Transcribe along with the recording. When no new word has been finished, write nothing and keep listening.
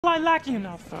lilac-y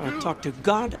enough. Talk to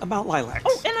God about lilacs.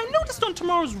 Oh, and I noticed on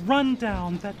tomorrow's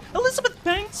rundown that Elizabeth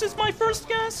Banks is my first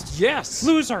guest. Yes.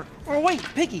 Loser. Oh, wait,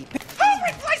 Piggy. I'll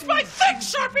replace my thick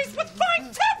Sharpies with fine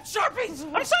tip Sharpies!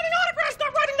 I'm signing autographs,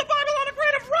 not writing the Bible on a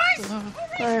grain of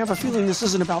rice! I have a feeling this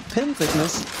isn't about pen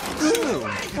thickness.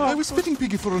 I was fitting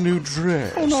Piggy for a new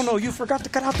dress. Oh, no, you forgot to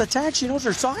cut out the tag. She knows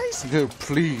her size. Oh,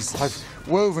 please. I've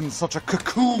woven such a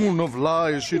cocoon of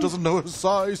lies. She doesn't know her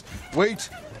size, weight,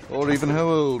 or even how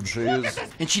old she is.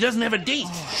 And she doesn't have a date.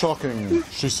 Shocking.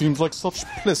 She seems like such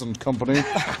pleasant company.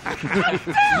 Try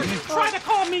to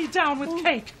calm me down with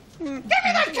cake. Give me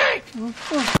that cake!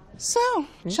 So,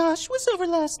 Josh was over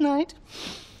last night,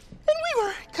 and we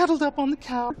were cuddled up on the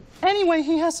couch. Anyway,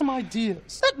 he has some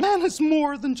ideas. That man is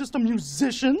more than just a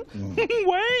musician.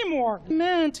 Way more.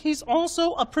 Meant he's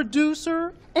also a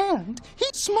producer, and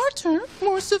he's smarter,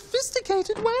 more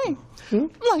sophisticated way.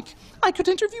 Like, I could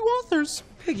interview authors.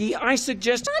 Piggy, I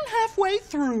suggest... I'm halfway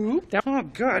through. Oh,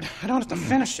 good. I don't have to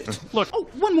finish it. Look. Oh,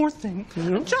 one more thing.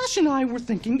 Josh and I were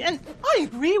thinking, and I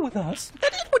agree with us,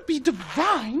 that it would be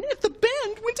divine if the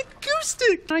band went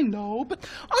acoustic. I know, but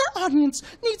our audience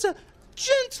needs a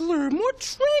gentler, more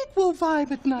tranquil vibe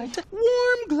at night. A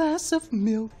warm glass of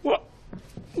milk. What?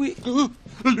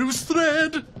 Loose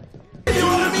thread. If you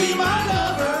wanna be my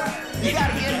lover, you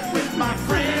gotta get with my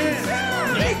friends.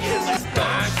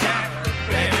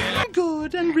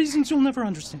 Good, and reasons you'll never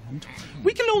understand.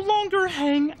 We can no longer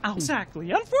hang out.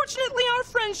 Exactly. Unfortunately, our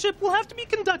friendship will have to be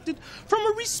conducted from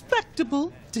a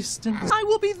respectable distance. I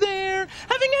will be there,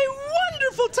 having a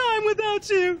wonderful time without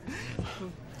you.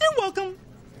 You're welcome.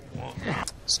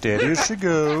 Steady as she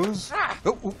goes.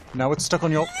 Oh, now it's stuck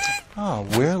on your... Ah,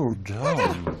 well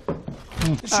done.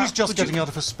 She's just getting out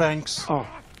of her Spanx. Oh.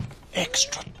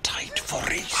 Extra tight for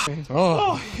Reese.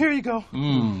 Oh, here you go.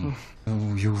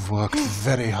 Oh, you've worked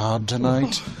very hard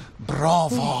tonight.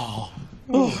 Bravo.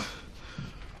 Woo!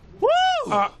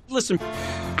 Listen.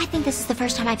 I think this is the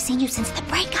first time I've seen you since the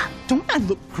breakup. Don't I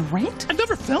look great? I've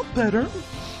never felt better.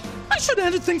 I should have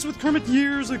ended things with Kermit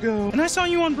years ago. And I saw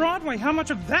you on Broadway. How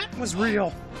much of that was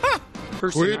real?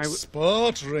 Quit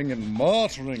sputtering and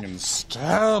muttering and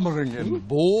stammering and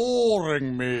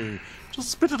boring me.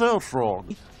 Just spit it out,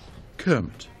 Frog.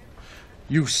 Kermit,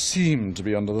 you seem to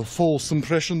be under the false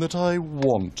impression that I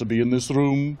want to be in this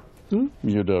room.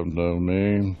 You don't know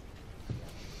me.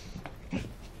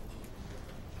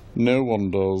 No one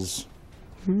does.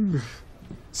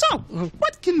 So,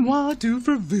 what can I do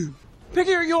for vous?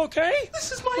 Piggy, are you okay?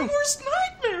 This is my worst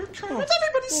nightmare, Kermit.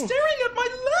 Everybody's staring at my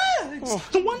legs.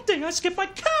 The one day I skip my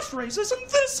calf raises and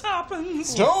this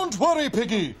happens. Don't worry,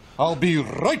 Piggy. I'll be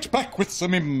right back with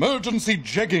some emergency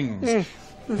jeggings.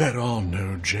 There are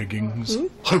no jeggings.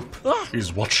 Hope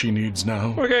is what she needs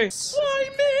now. Okay. Why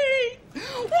me?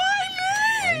 Why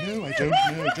me? I don't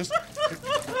know. Just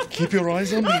keep your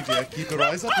eyes on me, dear. Keep your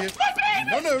eyes up here.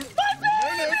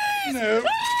 No.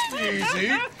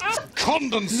 Easy.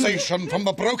 Condensation from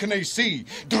the broken AC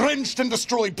drenched and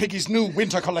destroyed Piggy's new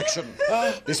winter collection.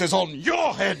 This is on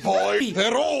your head, boy.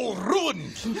 They're all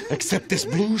ruined. Except this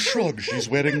blue shrug she's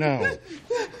wearing now.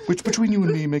 Which, between you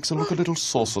and me, makes her look a little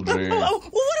sausagey. Oh,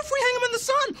 what if we hang them in the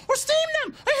sun or steam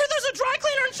them? I hear there's a dry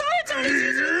cleaner in Chinatown.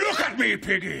 Look at me,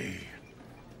 Piggy.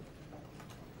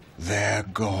 They're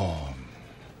gone.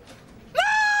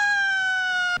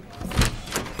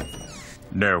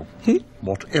 No.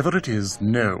 Whatever it is,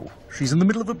 no. She's in the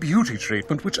middle of a beauty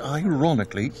treatment, which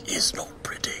ironically is not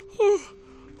pretty.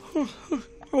 I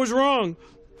was wrong.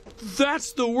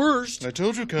 That's the worst. I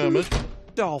told you, Kermit.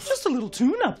 Dolph. Just a little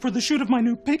tune-up for the shoot of my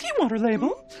new Piggy water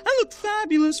label. I look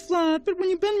fabulous flat, but when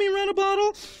you bend me around a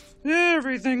bottle,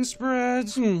 everything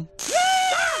spreads. Oh,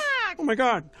 my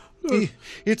God.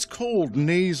 It's called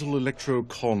nasal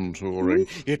electrocontouring.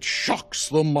 It shocks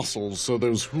the muscles so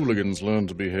those hooligans learn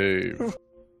to behave.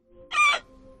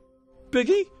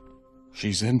 Piggy?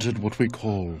 She's entered what we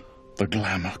call the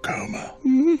glamour coma.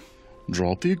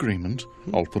 Draw up the agreement.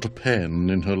 I'll put a pen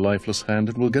in her lifeless hand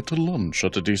and we'll get to lunch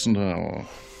at a decent hour.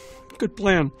 Good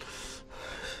plan.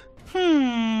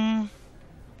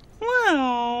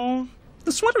 Well,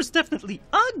 the sweater's definitely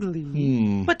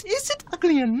ugly. But is it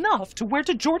ugly enough to wear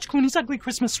to George Clooney's ugly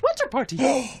Christmas sweater party?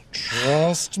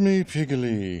 Trust me,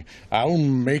 Piggly. I'll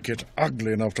make it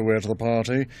ugly enough to wear to the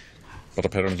party, but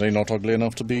apparently not ugly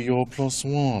enough to be your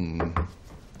 +1.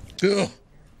 Ugh,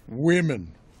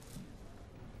 women.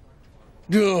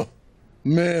 Ugh,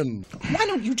 men. Why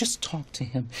don't you just talk to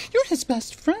him? You're his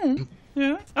best friend.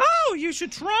 Yeah? Oh, you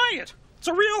should try it. It's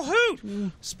a real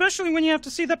hoot. Especially when you have to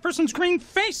see that person's green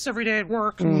face every day at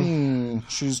work.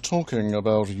 She's talking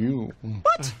about you.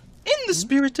 What? In the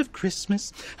spirit of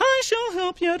Christmas, I I shall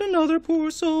help yet another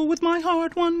poor soul with my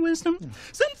hard-won wisdom.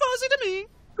 Send Fozzie to me.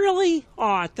 Really?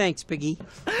 Aw, thanks, Piggy.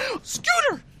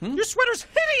 Scooter! Your sweater's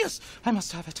hideous! I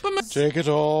must have it. Take it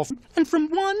off. And from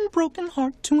one broken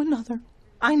heart to another,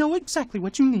 I know exactly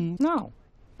what you need. No.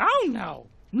 Oh, no.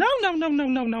 No.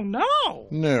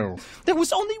 No. There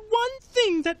was only one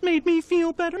thing that made me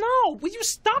feel better. No. Will you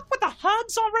stop with the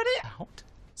hugs already? Out.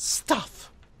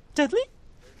 Stuff. Deadly?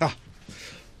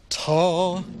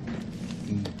 Ta.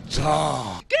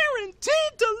 Da.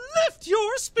 Guaranteed to lift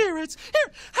your spirits.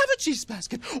 Here, have a cheese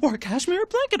basket, or a cashmere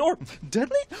blanket, or,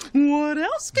 Deadly, what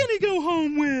else can he go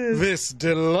home with? This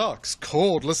deluxe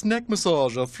cordless neck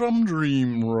massager from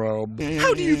Dream Rub.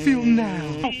 How do you feel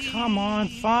now? Oh, come on,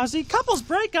 Fozzie. Couples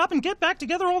break up and get back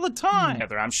together all the time.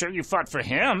 Heather, I'm sure you fought for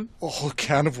him. Oh,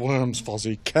 can of worms,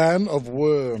 Fozzie. Can of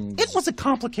worms. It was a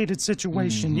complicated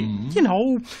situation, you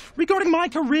know, regarding my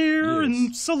career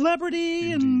and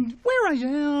celebrity and where I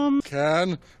am.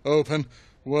 Can open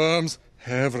worms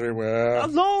everywhere.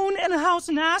 Alone in a house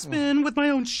in Aspen with my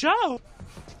own show.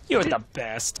 You're the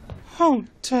best. Oh,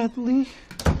 Deadly.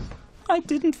 I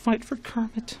didn't fight for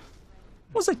Kermit.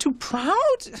 Was I too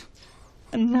proud?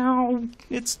 And now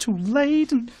it's too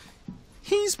late, and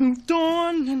he's moved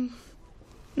on, and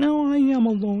now I am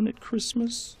alone at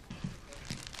Christmas.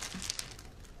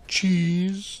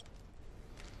 Cheese.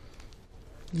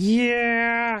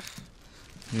 Yeah.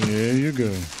 Here you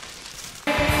go.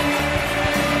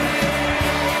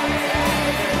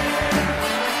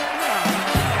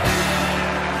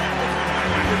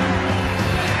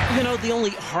 You know, the only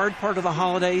hard part of the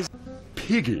holidays?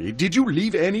 Piggy, did you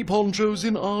leave any ponchos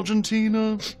in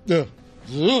Argentina? That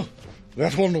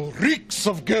one reeks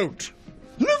of goat.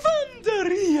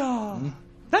 Lavanderia!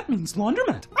 That means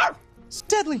laundromat.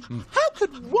 Deadly, how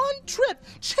could one trip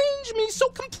change me so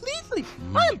completely?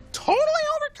 I am totally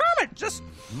over Kermit. Just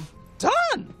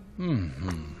done.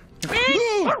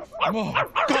 Oh,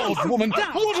 God, woman,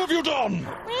 what have you done?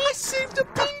 I saved a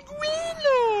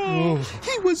pinguino.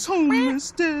 He was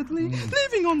homeless, Deadly,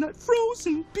 living on that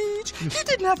frozen beach. He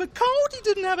didn't have a coat, he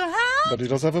didn't have a hat. But he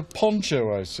does have a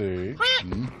poncho, I see.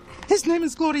 His name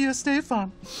is Gloria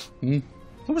Estefan. It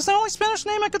was the only Spanish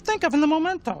name I could think of in the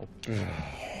momento.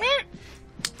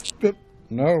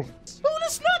 No.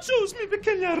 Unos nachos, mi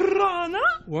pequeña rana.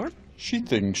 What? She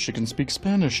thinks she can speak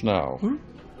Spanish now.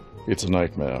 It's a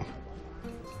nightmare.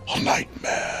 A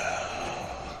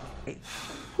nightmare.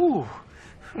 Ooh.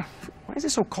 Why is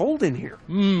it so cold in here?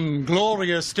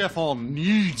 Gloria Stefan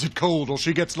needs it cold or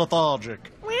she gets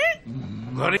lethargic.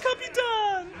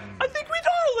 Capitan, I think we'd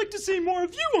all like to see more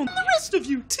of you and the rest of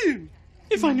you, too.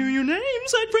 If I knew your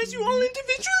names, I'd praise you all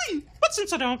individually. But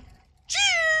since I don't,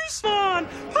 cheers! Come on,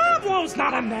 Pablo's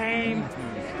not a name.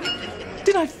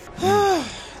 Did I...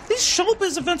 These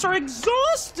showbiz events are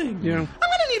exhausting. Yeah. I'm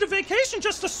gonna need a vacation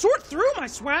just to sort through my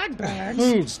swag bags.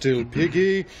 Hold still,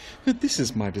 Piggy. This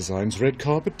is my design's red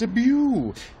carpet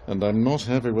debut, and I'm not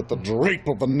happy with the drape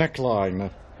of the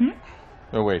neckline.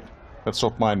 Oh, wait. That's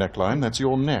not my neckline, that's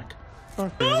your neck.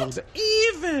 Not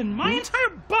even! My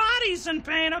entire body's in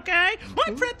pain, okay?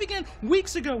 My prep began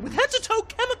weeks ago with head-to-toe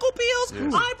chemical peels,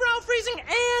 eyebrow freezing,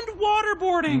 and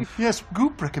waterboarding. Yes,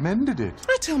 Goop recommended it.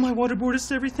 I tell my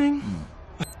waterboardist everything.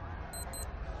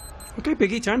 Okay,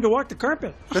 Piggy, time to walk the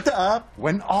carpet.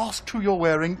 When asked who you're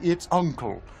wearing, it's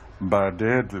Uncle. But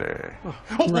deadly.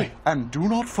 Right. And do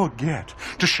not forget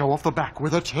to show off the back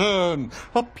with a turn,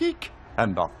 a peek,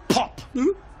 and a pop.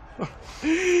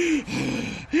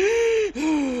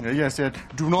 Yes,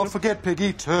 do not forget,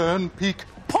 Piggy. Turn, peek,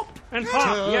 pop. And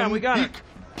pop. Turn, Yeah, we got peek, it.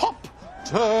 Pop.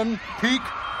 Turn, peek,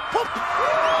 pop.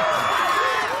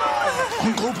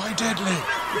 Uncle by Deadly.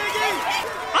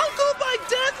 Uncle by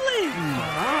Deadly!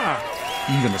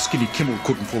 Even a skinny Kimmel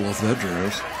couldn't pull off that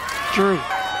dress. True.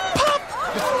 Pop!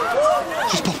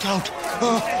 She's popped out.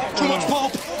 Too much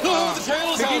pop. The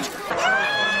tail's out.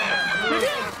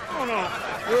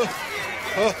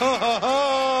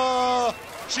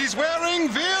 She's wearing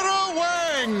Vera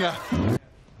Wang. I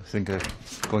think I'm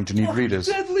going to need readers.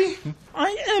 Deadly,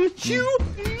 I am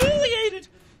humiliated.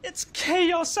 It's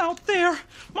chaos out there.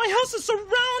 My house is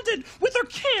surrounded with their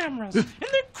cameras and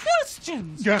their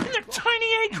questions and their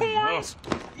tiny acorns.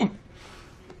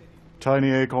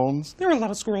 Tiny acorns. There were a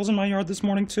lot of squirrels in my yard this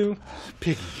morning, too.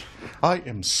 Piggy, I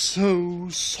am so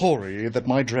sorry that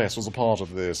my dress was a part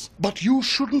of this. But you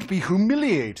shouldn't be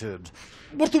humiliated.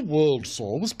 What the world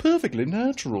saw was perfectly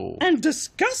natural. And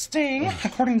disgusting,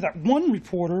 according to that one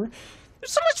reporter.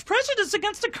 There's so much prejudice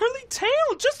against a curly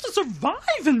tail just to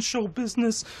survive in show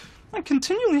business. I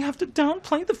continually have to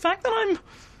downplay the fact that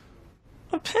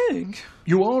A pig?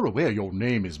 You are aware your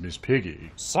name is Miss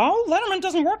Piggy. So? Letterman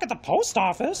doesn't work at the post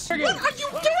office. What are you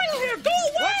doing here? Go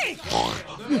away!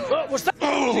 What's that?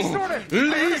 Oh,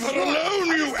 leave her alone,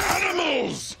 you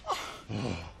animals!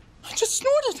 I just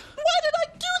snorted. Why did I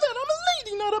do that? I'm a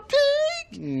lady, not a pig.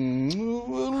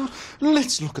 Well,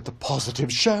 let's look at the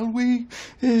positives, shall we?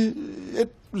 At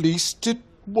least it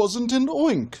wasn't an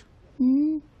oink.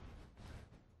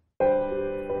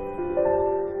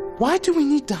 Why do we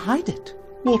need to hide it?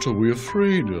 What are we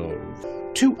afraid of?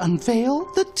 To unveil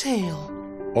the tale.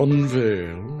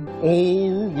 Unveil.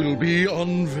 All will be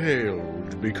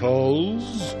unveiled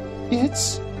because...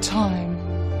 It's time.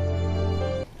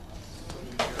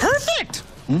 Perfect!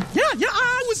 Yeah,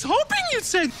 I was hoping you'd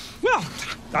say, well,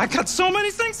 I got so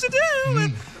many things to do,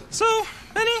 and so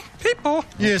many people.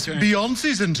 Yes,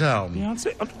 Beyonce's in town.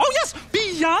 Beyonce? Oh, yes,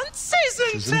 Beyonce's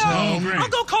in town. I'll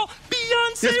go call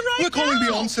Beyonce right now. We're calling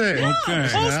Beyonce. Yeah, Okay.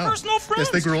 close personal friends. Yes,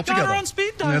 they grew up Got together. her on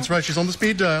speed dial. That's right, she's on the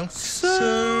speed dial.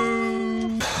 So...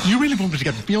 You really want me to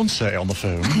get Beyonce on the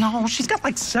phone? No, she's got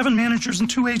like 7 managers and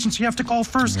 2 agents you have to call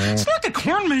first. It's not like a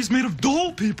corn maze made of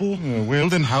dull people. Well,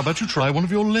 then how about you try one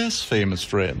of your less famous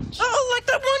friends? Oh, like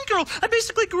that one girl. I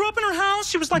basically grew up in her house.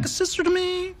 She was like a sister to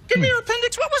me. Give me her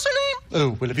appendix. What was her name?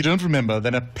 Oh, well, if you don't remember,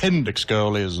 then Appendix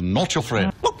Girl is not your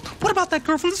friend. Well, what about that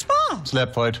girl from the spa?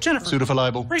 Slap fight. Jennifer. Suitor for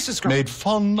libel. Racist girl. Made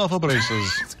fun of her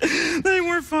braces. They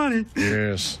were funny.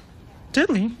 Yes.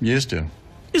 Diddley, Yes, dear.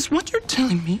 is what you're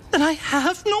telling me that I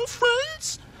have no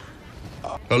friends?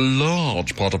 A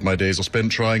large part of my days are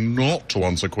spent trying not to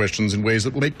answer questions in ways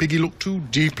that will make Piggy look too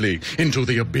deeply into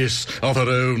the abyss of her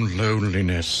own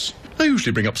loneliness. I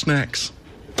usually bring up snacks.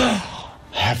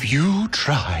 Have you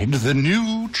tried the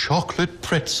new chocolate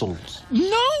pretzels? No,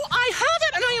 I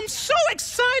haven't, and I am so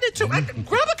excited to.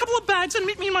 Grab a couple of bags and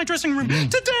meet me in my dressing room.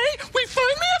 Today, we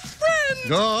find me a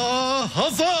friend. Ah,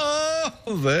 huzzah!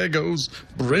 There goes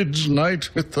bridge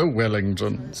night with the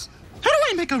Wellingtons. How do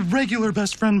I make a regular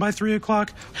best friend by 3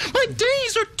 o'clock? My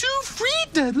days are too free,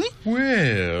 Deadly.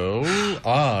 Well,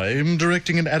 I'm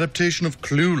directing an adaptation of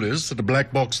Clueless at a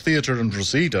black box theatre in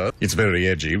Reseda. It's very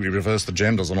edgy. We reversed the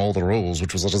genders on all the roles,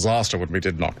 which was a disaster when we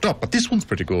did Knocked Up. But this one's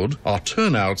pretty good. Our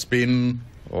turnout's been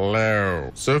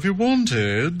low. So if you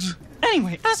wanted...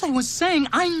 Anyway, as I was saying,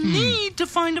 I need to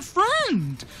find a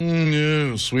friend.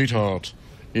 No, sweetheart.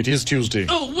 It is Tuesday.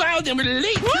 Oh, wow, then we're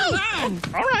late. Come on.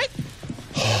 All right.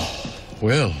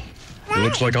 Well,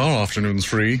 looks like our afternoon's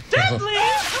free. Deadly!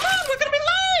 Come on, we're gonna be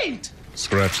late!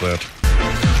 Scratch that.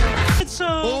 It's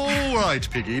All right,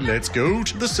 Piggy, let's go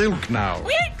to the silk now.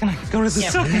 Can I go to the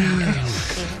silk?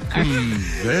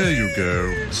 There you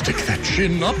go. Stick that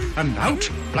chin up and out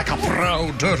like a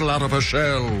proud turtle out of her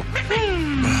shell.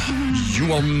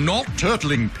 You are not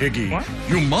turtling, Piggy. What?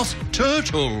 You must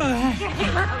turtle. I'm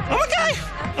okay.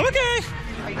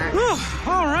 Oh,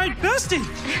 all right, bestie.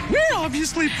 We're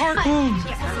obviously partners.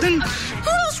 Then who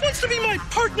else wants to be my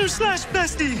partner /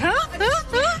 bestie, huh?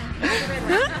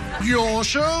 Your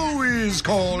show is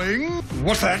calling.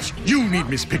 What's that? You need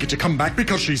Miss Piggy to come back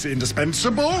because she's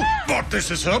indispensable? But this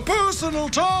is her personal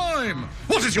time.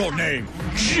 What is your name?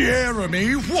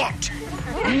 Jeremy what?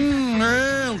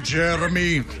 Well,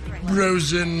 Jeremy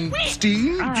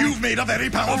Rosenstein, you've made a very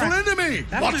powerful enemy.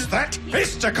 What's that?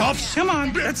 Fisticuffs? Come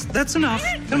on, that's enough.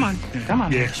 Come on.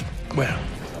 Yes, well.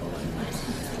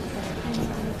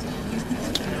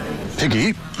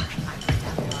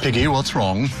 Piggy, what's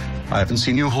wrong? I haven't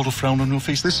seen you hold a frown on your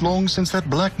face this long since that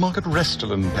black market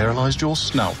Restylane paralyzed your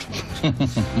snout.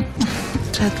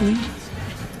 Deadly.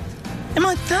 Am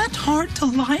I that hard to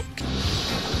like?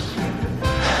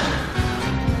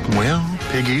 Well,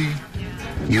 Piggy,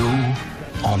 you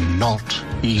are not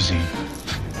easy.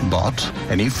 But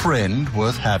any friend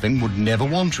worth having would never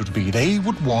want you to be. They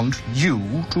would want you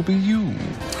to be you.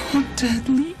 Oh,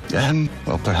 Deadly. And,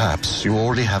 well, perhaps you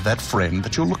already have that friend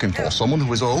that you're looking for. Someone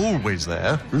who is always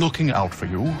there, looking out for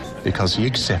you, because he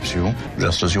accepts you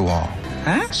just as you are.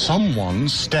 Huh? Someone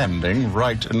standing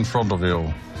right in front of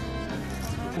you.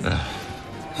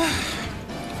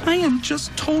 I am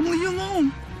just totally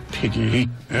alone. Piggy.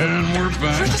 And we're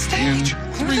back. Clear the stage.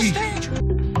 Clear the stage.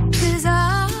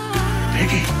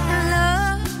 Piggy.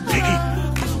 Piggy.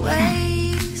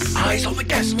 Eyes on the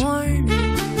guest.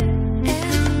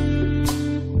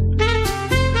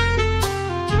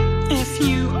 If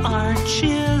you are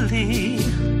chilly,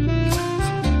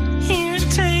 here,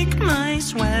 take my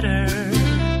sweater.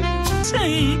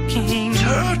 Taking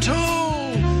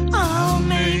Turtle! I'll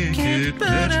make it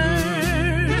better.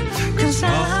 'Cause I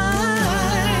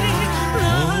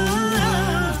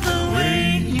love the way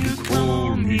you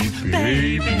call me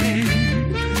baby.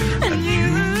 And you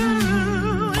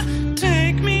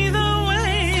take me the way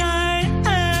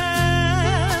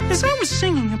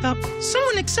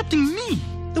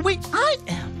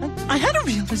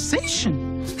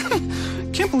conversation.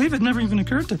 Can't believe it never even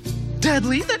occurred to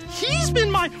Deadly that he's been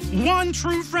my one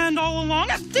true friend all along.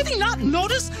 Did he not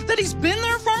notice that he's been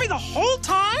there for me the whole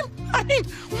time? I mean,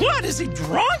 what, is he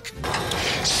drunk?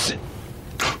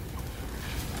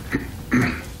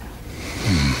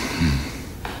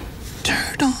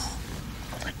 Turtle.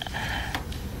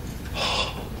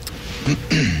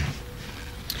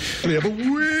 I have a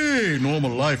way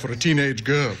normal life for a teenage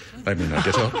girl. I mean, I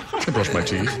get up, I brush my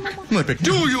teeth, and I pick.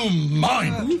 Do you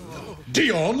mind?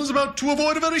 Dion is about to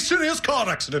avoid a very serious car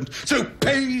accident, so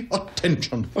pay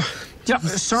attention. Yeah,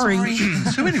 sorry.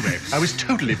 So anyway, I was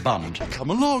totally bummed. Come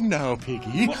along now,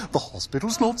 Piggy. The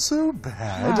hospital's not so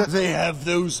bad. They have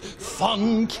those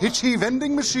fun, kitschy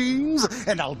vending machines,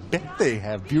 and I'll bet they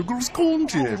have Bugle's corn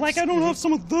chips. Like I don't have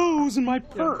some of those in my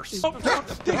purse.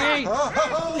 Piggy!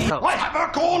 I have her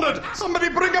cornered! Somebody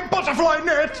bring a butterfly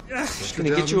net! Just gonna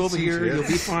get you over here. You'll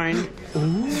be fine.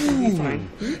 You'll be fine.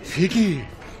 Piggy,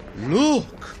 look!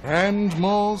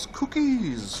 Grandma's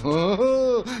cookies.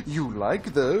 You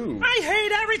like those? I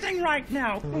hate everything right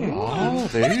now. Oh,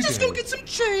 there Let me you just go. go get some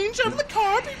change out of the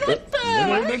car. Be right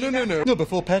back. No,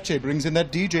 before Pache brings in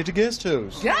that DJ to guest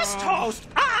host. Guest host?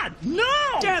 No!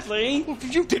 Deadly!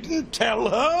 You didn't tell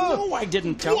her? No, I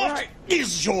didn't tell her. What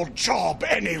is your job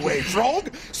anyway,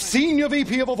 Frog? Senior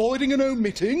VP of Avoiding and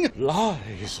Omitting?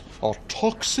 Lies are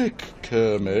toxic,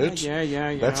 Kermit.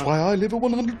 Yeah. That's why I live a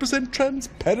 100%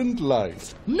 transparent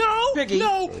life. No! Piggy.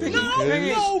 No! Piggy. No!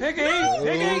 Piggy. No! Piggy. No!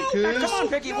 Piggy. Focus. Come on,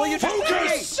 Piggy. Will you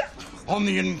Focus on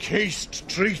the encased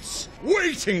treats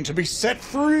waiting to be set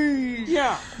free.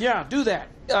 Yeah, do that.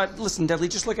 Listen, Deadly,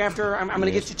 just look after her. I'm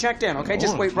gonna get you checked in, okay?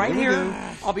 Just wait right here we here.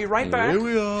 go. I'll be right back. Here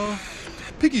we are.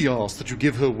 Piggy asked that you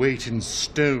give her weight in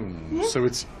stone, so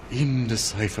it's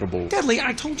indecipherable. Deadly,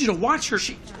 I told you to watch her.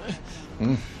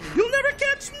 You'll never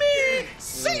catch me!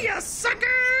 See ya,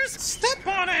 suckers! Step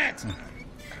on it!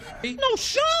 No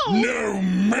show! No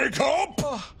makeup!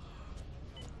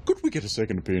 Could we get a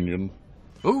second opinion?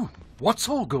 Oh, what's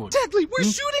all good? Deadly, we're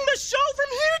shooting the show from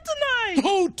here tonight!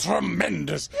 Oh,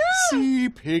 tremendous! See,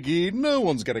 Piggy, no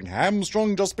one's getting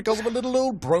hamstrung just because of a little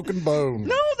old broken bone.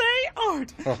 No, they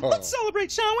aren't! Let's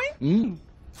celebrate, shall we?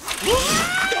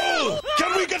 Oh,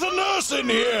 can we get a nurse in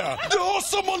here? Or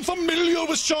someone familiar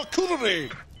with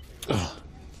charcuterie?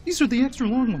 These are the extra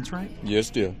long ones, right? Yes,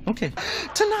 dear. Okay.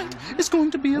 Tonight is going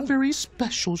to be a very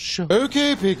special show.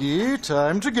 Okay, Piggy,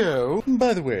 time to go.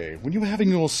 By the way, when you were having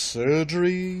your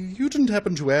surgery, you didn't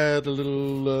happen to add a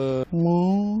little,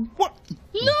 What?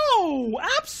 No!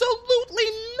 Absolutely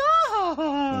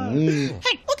not!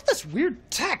 Hey, look at this weird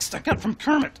text I got from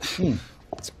Kermit.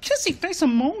 It's a kissy face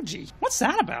emoji. What's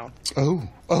that about? Oh,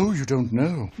 you don't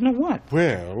know. You know what?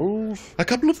 Well, a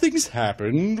couple of things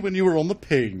happened when you were on the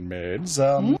pain meds.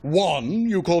 One,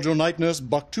 you called your night nurse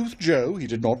Bucktooth Joe. He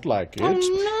did not like it. Oh,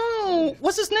 no!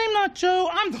 Was his name not Joe?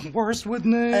 I'm the worst with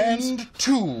names. And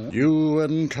two, you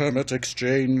and Kermit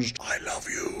exchanged I love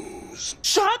yous.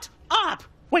 Shut up!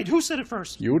 Wait, who said it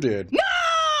first? You did. No!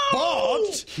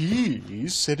 But he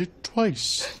said it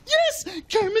twice. Yes!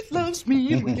 Kermit loves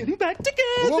me and we're getting back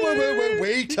together!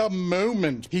 Wait a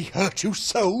moment. He hurt you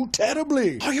so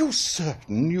terribly. Are you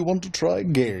certain you want to try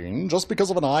again just because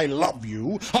of an I love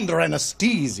you under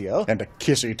anesthesia and a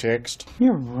kissy text?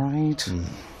 You're right.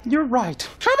 You're right.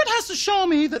 Kermit has to show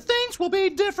me that things will be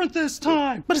different this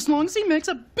time. But as long as he makes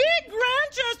a big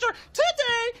grand gesture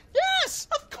today, yes,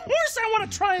 of course I want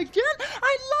to try again.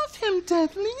 I love him,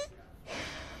 Deadly.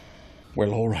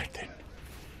 Well, all right then.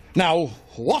 Now,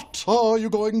 what are you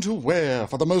going to wear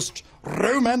for the most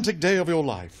romantic day of your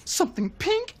life? Something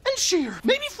pink and sheer,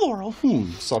 maybe floral.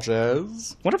 Such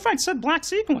as? What if I'd said black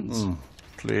sequins?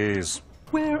 Please.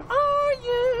 Where are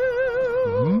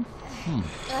you?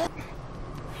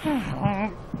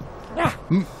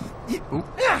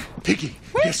 Piggy.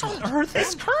 Where on earth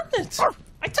is Kermit?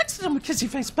 I texted him a kissy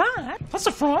face back, plus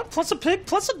a frog, plus a pig,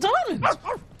 plus a diamond.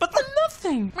 But then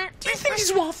nothing. Do you think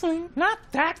he's waffling? Not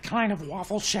that kind of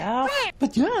waffle, Chef.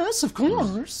 But yes, of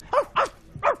course.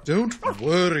 Don't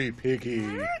worry,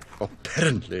 Piggy.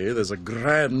 Apparently, there's a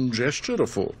grand gesture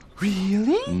afoot.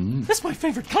 Really? That's my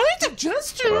favorite kind of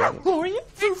gesture. Gloria,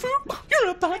 Foo-Foo, you're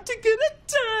about to get a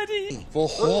daddy. For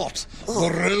what?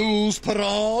 The Rose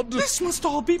Parade? This must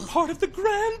all be part of the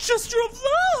grand gesture of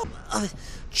love.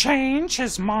 Change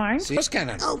his mind.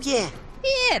 Oh, yeah.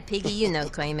 Yeah, Piggy, you know,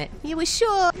 claim it. You were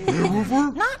sure.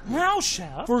 Not now,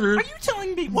 Chef. Are you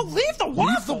telling me... Well, leave the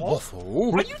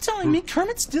waffle. Are you telling me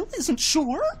Kermit still isn't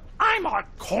sure? I'm a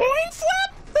coin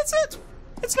flip? That's it.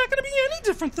 It's not going to be any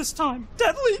different this time.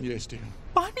 Deadly. Yes, dear.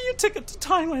 Buy me a ticket to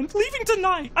Thailand, leaving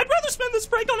tonight. I'd rather spend this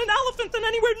break on an elephant than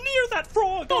anywhere near that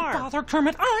frog. Don't bother,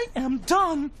 Kermit. I am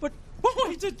done. But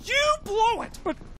boy, did you blow it. But